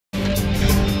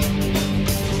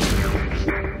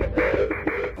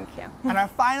And our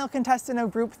final contestant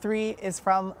of Group 3 is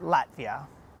from Latvia.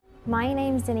 My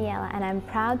name is Daniela, and I'm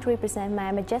proud to represent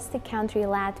my majestic country,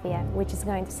 Latvia, which is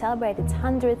going to celebrate its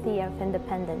 100th year of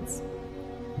independence.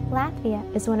 Latvia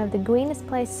is one of the greenest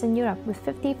places in Europe, with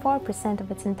 54%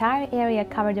 of its entire area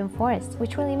covered in forests,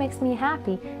 which really makes me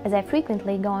happy, as I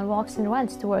frequently go on walks and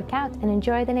runs to work out and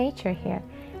enjoy the nature here.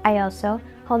 I also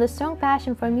hold a strong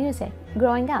passion for music.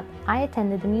 Growing up, I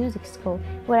attended a music school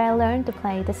where I learned to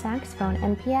play the saxophone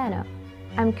and piano.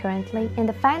 I'm currently in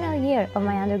the final year of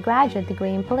my undergraduate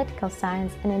degree in political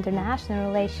science and international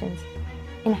relations.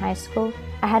 In high school,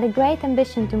 I had a great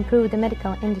ambition to improve the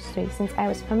medical industry, since I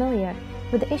was familiar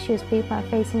with the issues people are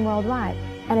facing worldwide,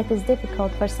 and it is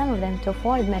difficult for some of them to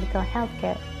afford medical health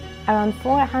care. Around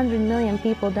 400 million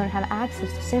people don't have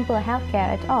access to simple health care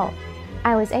at all.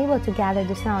 I was able to gather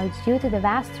this knowledge due to the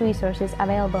vast resources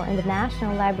available in the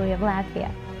National Library of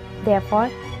Latvia. Therefore,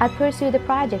 I pursued a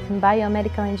project in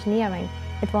biomedical engineering.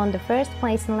 It won the first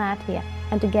place in Latvia,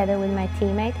 and together with my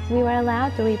teammate, we were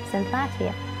allowed to represent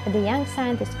Latvia at the Young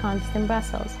Scientist Contest in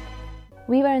Brussels.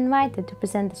 We were invited to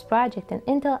present this project in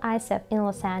Intel ICEP in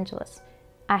Los Angeles.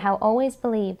 I have always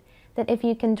believed that if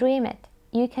you can dream it,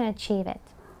 you can achieve it.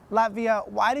 Latvia,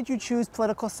 why did you choose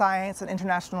political science and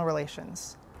international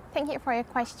relations? Thank you for your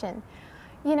question.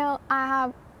 You know, I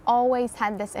have always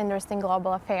had this interest in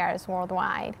global affairs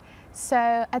worldwide. So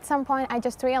at some point I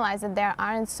just realized that there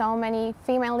aren't so many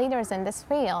female leaders in this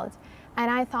field. And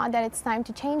I thought that it's time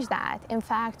to change that. In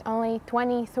fact, only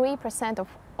 23% of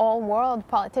all world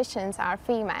politicians are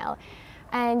female.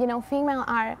 And you know, female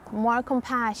are more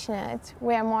compassionate,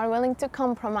 we are more willing to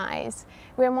compromise,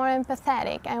 we are more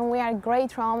empathetic, and we are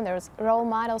great role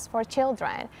models for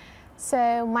children.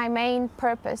 So my main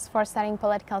purpose for studying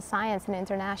political science and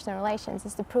international relations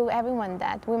is to prove everyone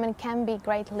that women can be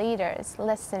great leaders,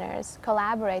 listeners,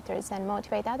 collaborators, and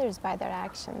motivate others by their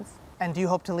actions. And do you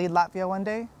hope to lead Latvia one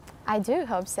day? I do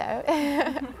hope so.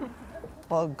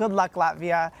 Well, good luck,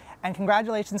 Latvia, and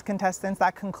congratulations, contestants.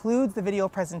 That concludes the video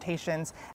presentations,